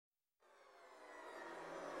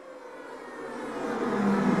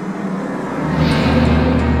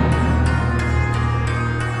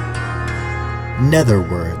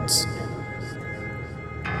Netherwords.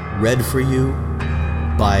 Read for you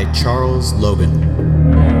by Charles Logan.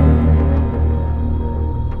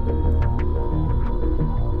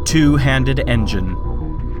 Two-Handed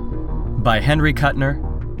Engine by Henry Kuttner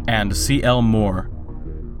and C.L. Moore.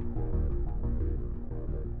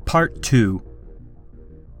 Part 2.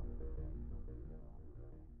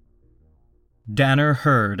 Danner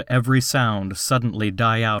heard every sound suddenly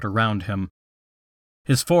die out around him.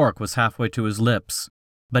 His fork was halfway to his lips,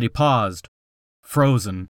 but he paused,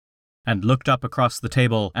 frozen, and looked up across the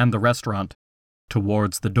table and the restaurant,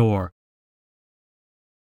 towards the door.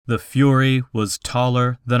 The Fury was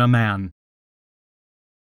taller than a man.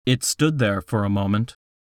 It stood there for a moment,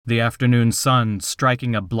 the afternoon sun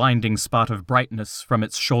striking a blinding spot of brightness from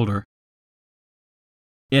its shoulder.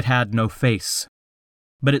 It had no face,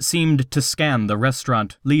 but it seemed to scan the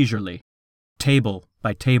restaurant leisurely, table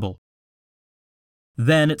by table.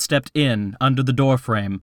 Then it stepped in under the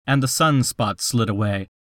doorframe, and the sunspot slid away,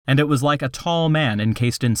 and it was like a tall man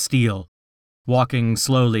encased in steel, walking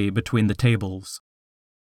slowly between the tables.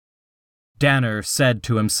 Danner said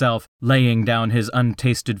to himself, laying down his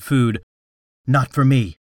untasted food, "Not for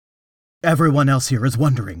me. Everyone else here is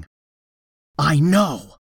wondering. I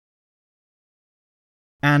know."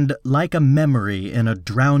 And like a memory in a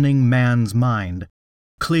drowning man's mind,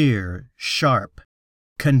 clear, sharp,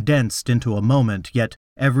 condensed into a moment, yet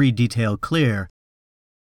every detail clear,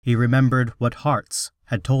 he remembered what Hartz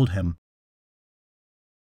had told him.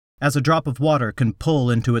 As a drop of water can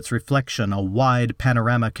pull into its reflection a wide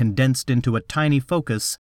panorama condensed into a tiny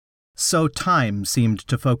focus, so time seemed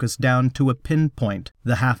to focus down to a pinpoint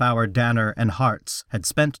the half-hour Danner and Hartz had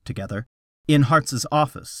spent together, in Hartz's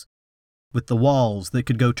office, with the walls that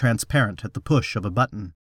could go transparent at the push of a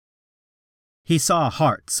button. He saw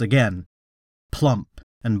Hartz again, plump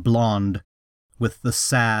and blonde, with the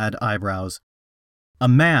sad eyebrows. A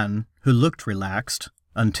man who looked relaxed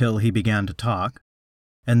until he began to talk,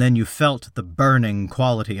 and then you felt the burning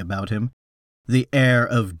quality about him, the air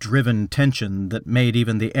of driven tension that made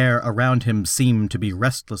even the air around him seem to be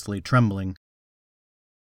restlessly trembling.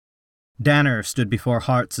 Danner stood before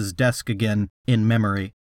Hartz's desk again, in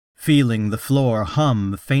memory, feeling the floor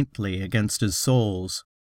hum faintly against his soles,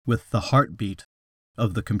 with the heartbeat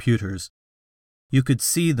of the computers. You could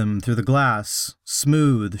see them through the glass,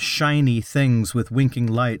 smooth, shiny things with winking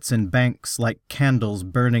lights in banks like candles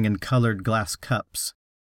burning in colored glass cups.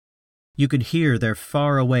 You could hear their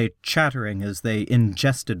far-away chattering as they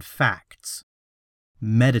ingested facts,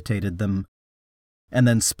 meditated them, and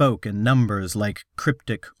then spoke in numbers like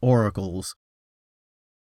cryptic oracles.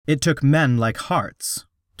 It took men like Hartz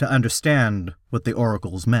to understand what the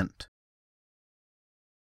oracles meant.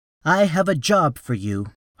 "I have a job for you,"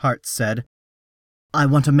 Hartz said. "I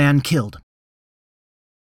want a man killed."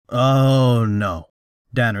 "Oh, no,"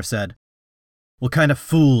 Danner said. "What kind of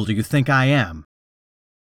fool do you think I am?"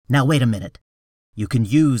 "Now wait a minute. You can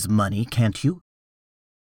use money, can't you?"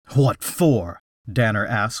 "What for?" Danner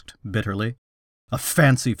asked bitterly. "A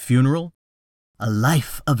fancy funeral?" "A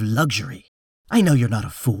life of luxury. I know you're not a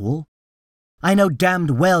fool. I know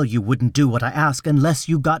damned well you wouldn't do what I ask unless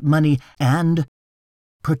you got money and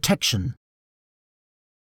protection.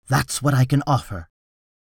 That's what I can offer.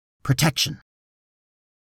 Protection."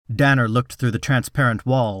 Danner looked through the transparent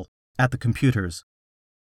wall at the computers.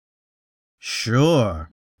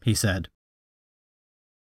 "Sure," he said.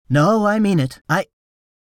 "No, I mean it.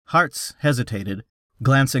 Hartz hesitated,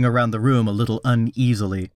 glancing around the room a little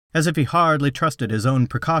uneasily, as if he hardly trusted his own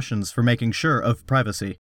precautions for making sure of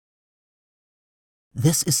privacy.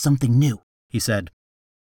 "This is something new," he said.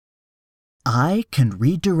 "I can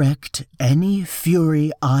redirect any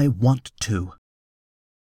Fury I want to."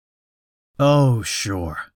 "Oh,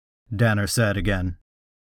 sure," Danner said again.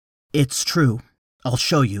 "It's true. I'll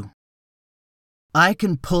show you. I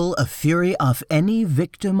can pull a Fury off any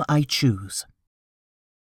victim I choose."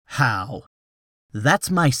 "How?" "That's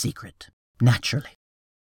my secret, naturally.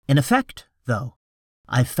 In effect, though,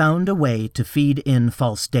 I've found a way to feed in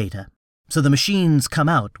false data, so the machines come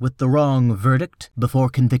out with the wrong verdict before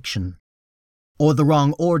conviction, or the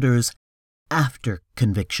wrong orders after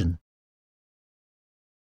conviction."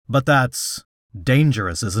 "But that's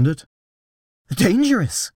dangerous, isn't it?"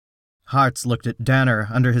 "Dangerous?" Hartz looked at Danner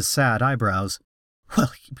under his sad eyebrows.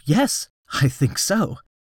 "Well, yes, I think so.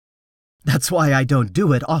 That's why I don't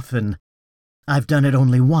do it often. I've done it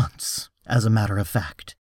only once, as a matter of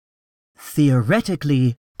fact.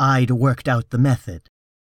 Theoretically, I'd worked out the method.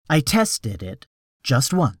 I tested it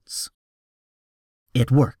just once.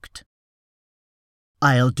 It worked.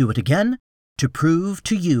 I'll do it again to prove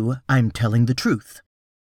to you I'm telling the truth.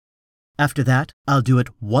 After that, I'll do it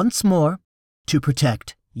once more to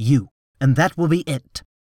protect you, and that will be it.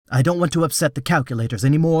 I don't want to upset the calculators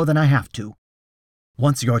any more than I have to.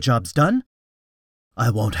 Once your job's done,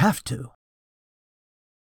 I won't have to.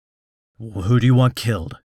 Who do you want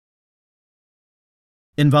killed?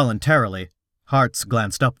 Involuntarily, Hartz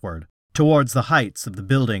glanced upward, towards the heights of the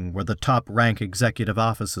building where the top-rank executive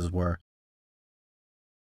offices were.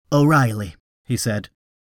 O'Reilly, he said.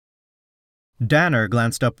 Danner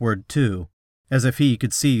glanced upward too, as if he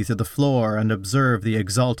could see through the floor and observe the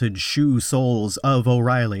exalted shoe soles of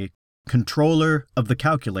O'Reilly, controller of the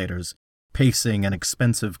calculators, pacing an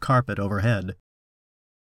expensive carpet overhead.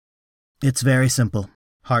 It's very simple,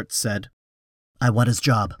 Hartz said. I want his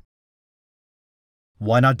job.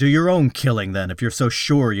 Why not do your own killing, then, if you're so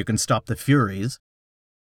sure you can stop the Furies?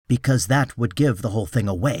 Because that would give the whole thing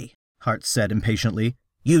away, Hartz said impatiently.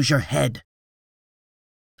 Use your head.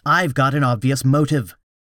 I've got an obvious motive.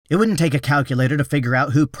 It wouldn't take a calculator to figure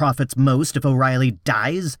out who profits most if O'Reilly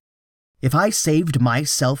dies. If I saved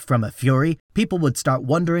myself from a Fury, people would start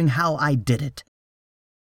wondering how I did it.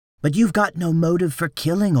 But you've got no motive for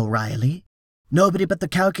killing O'Reilly. Nobody but the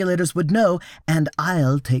calculators would know, and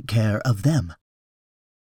I'll take care of them.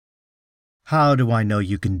 How do I know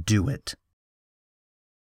you can do it?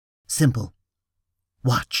 Simple.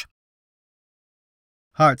 Watch.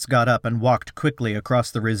 Hartz got up and walked quickly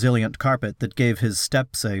across the resilient carpet that gave his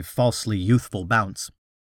steps a falsely youthful bounce.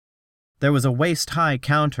 There was a waist-high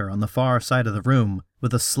counter on the far side of the room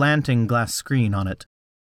with a slanting glass screen on it.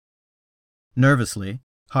 Nervously,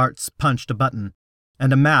 Hartz punched a button,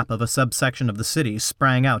 and a map of a subsection of the city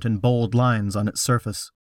sprang out in bold lines on its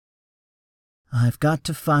surface. I've got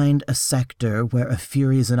to find a sector where a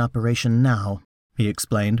Fury's in operation now, he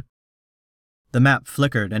explained. The map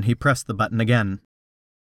flickered and he pressed the button again.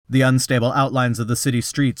 The unstable outlines of the city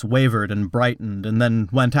streets wavered and brightened and then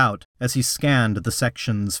went out as he scanned the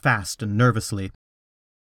sections fast and nervously.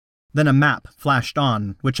 Then a map flashed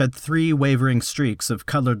on, which had 3 wavering streaks of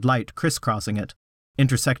colored light crisscrossing it,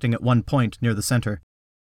 intersecting at one point near the center.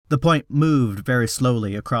 The point moved very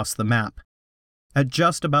slowly across the map, at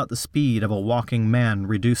just about the speed of a walking man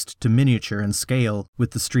reduced to miniature in scale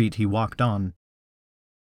with the street he walked on.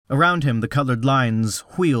 Around him the colored lines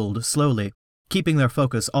wheeled slowly, keeping their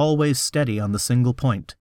focus always steady on the single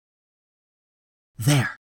point.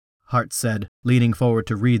 There, Hartz said, leaning forward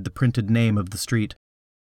to read the printed name of the street.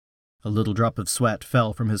 A little drop of sweat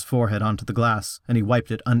fell from his forehead onto the glass, and he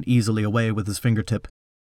wiped it uneasily away with his fingertip.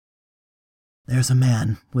 There's a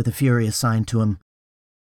man with a Fury assigned to him.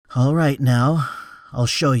 All right now, I'll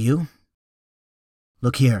show you.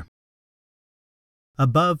 Look here.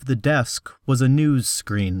 Above the desk was a news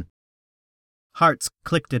screen. Hartz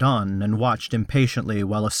clicked it on and watched impatiently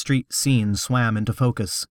while a street scene swam into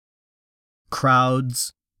focus.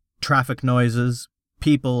 Crowds, traffic noises,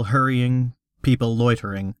 people hurrying, people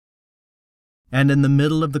loitering. And in the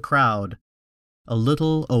middle of the crowd, a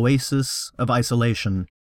little oasis of isolation,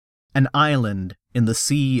 an island in the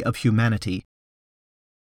sea of humanity.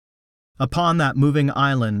 Upon that moving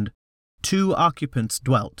island, 2 occupants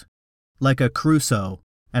dwelt, like a Crusoe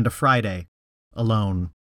and a Friday,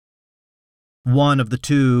 alone. One of the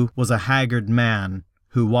 2 was a haggard man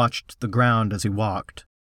who watched the ground as he walked.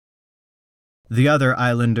 The other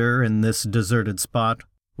islander in this deserted spot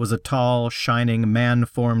was a tall, shining,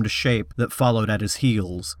 man-formed shape that followed at his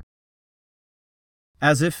heels.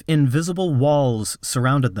 As if invisible walls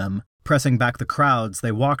surrounded them, pressing back the crowds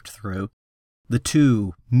they walked through, the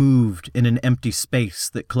 2 moved in an empty space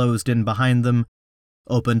that closed in behind them,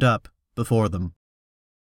 opened up before them.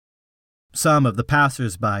 Some of the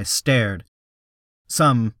passers-by stared.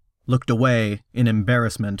 Some looked away in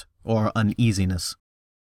embarrassment or uneasiness.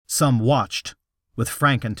 Some watched with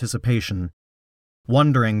frank anticipation,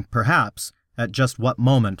 wondering, perhaps, at just what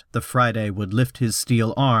moment the Friday would lift his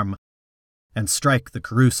steel arm and strike the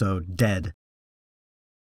Crusoe dead.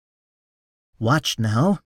 Watch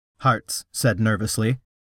now, Hartz said nervously.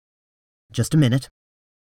 Just a minute.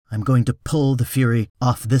 I'm going to pull the Fury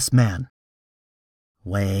off this man.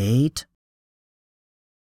 Wait.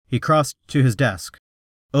 He crossed to his desk,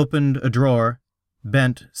 opened a drawer,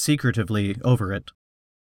 bent secretively over it.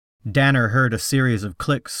 Danner heard a series of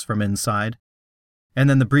clicks from inside, and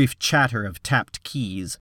then the brief chatter of tapped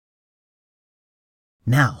keys.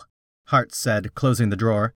 Now, Hartz said, closing the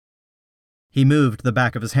drawer. He moved the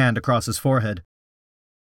back of his hand across his forehead.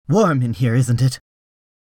 Warm in here, isn't it?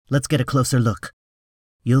 Let's get a closer look.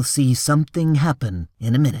 You'll see something happen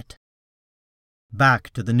in a minute. Back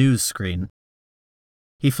to the news screen.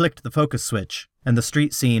 He flicked the focus switch, and the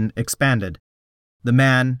street scene expanded. The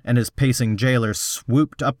man and his pacing jailer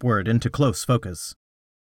swooped upward into close focus.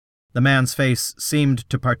 The man's face seemed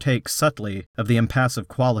to partake subtly of the impassive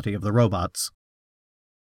quality of the robots.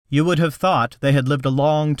 You would have thought they had lived a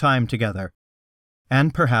long time together,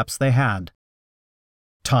 and perhaps they had.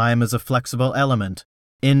 Time is a flexible element,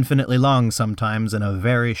 infinitely long sometimes in a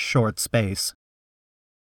very short space.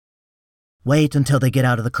 "Wait until they get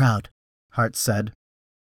out of the crowd," Hart said.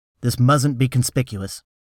 "This mustn't be conspicuous."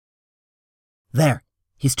 "There,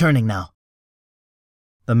 he's turning now."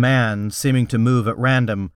 The man, seeming to move at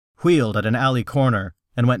random, wheeled at an alley corner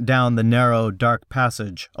and went down the narrow, dark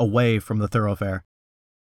passage away from the thoroughfare.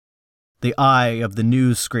 The eye of the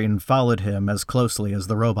news screen followed him as closely as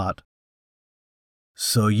the robot.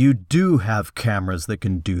 "So you do have cameras that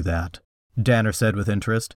can do that," Danner said with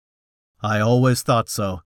interest. "I always thought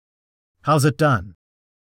so. How's it done?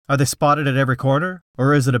 Are they spotted at every corner,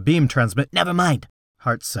 or is it a beam transmit—" "Never mind,"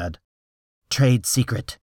 Hart said. "Trade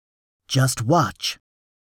secret. Just watch.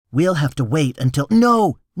 We'll have to wait until—"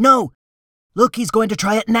 No! Look, he's going to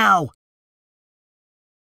try it now!"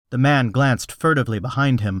 The man glanced furtively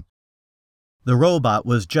behind him. The robot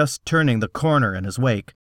was just turning the corner in his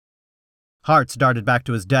wake. Hart darted back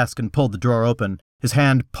to his desk and pulled the drawer open, his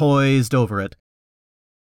hand poised over it.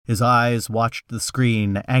 His eyes watched the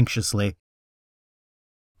screen anxiously.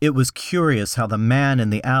 It was curious how the man in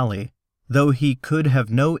the alley, though he could have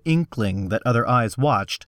no inkling that other eyes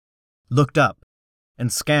watched, looked up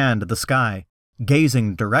and scanned the sky,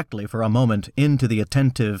 gazing directly for a moment into the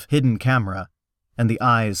attentive hidden camera and the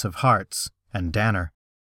eyes of Hartz and Danner.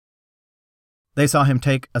 They saw him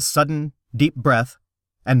take a sudden, deep breath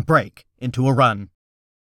and break into a run.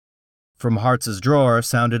 From Hartz's drawer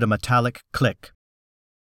sounded a metallic click.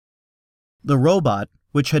 The robot,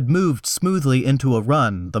 which had moved smoothly into a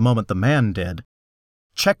run the moment the man did,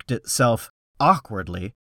 checked itself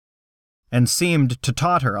awkwardly and seemed to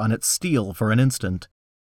totter on its steel for an instant.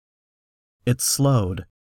 It slowed.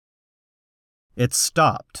 It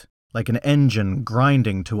stopped, like an engine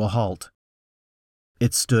grinding to a halt.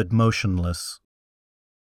 It stood motionless.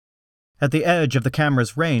 At the edge of the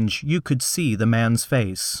camera's range, you could see the man's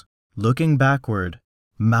face, looking backward,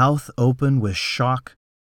 mouth open with shock,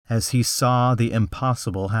 as he saw the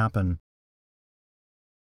impossible happen.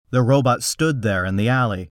 The robot stood there in the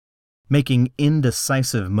alley, making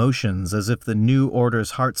indecisive motions as if the new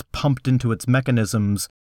order's Hartz pumped into its mechanisms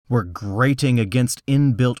were grating against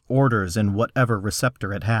inbuilt orders in whatever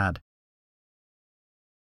receptor it had.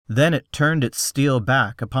 Then it turned its steel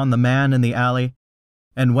back upon the man in the alley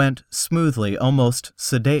and went smoothly, almost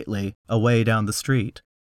sedately, away down the street,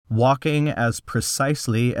 walking as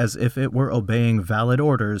precisely as if it were obeying valid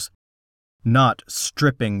orders, not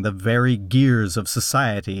stripping the very gears of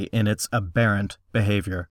society in its aberrant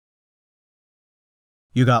behavior.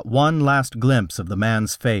 You got one last glimpse of the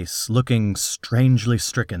man's face, looking strangely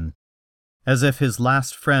stricken, as if his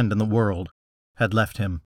last friend in the world had left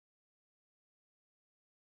him.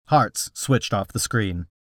 Hartz switched off the screen.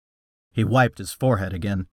 He wiped his forehead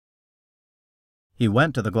again. He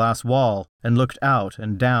went to the glass wall and looked out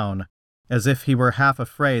and down, as if he were half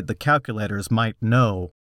afraid the calculators might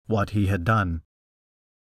know what he had done.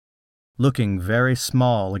 Looking very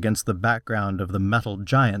small against the background of the metal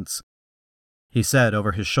giants, he said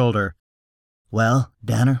over his shoulder, "Well,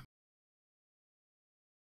 Danner?"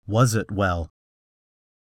 Was it well?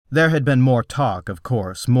 There had been more talk, of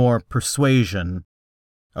course, more persuasion,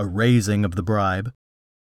 a raising of the bribe,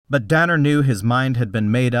 but Danner knew his mind had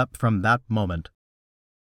been made up from that moment.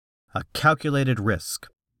 A calculated risk.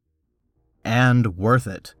 And worth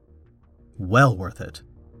it. Well worth it.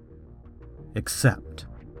 Except,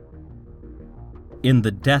 in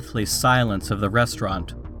the deathly silence of the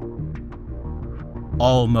restaurant,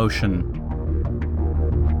 all motion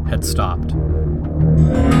had stopped.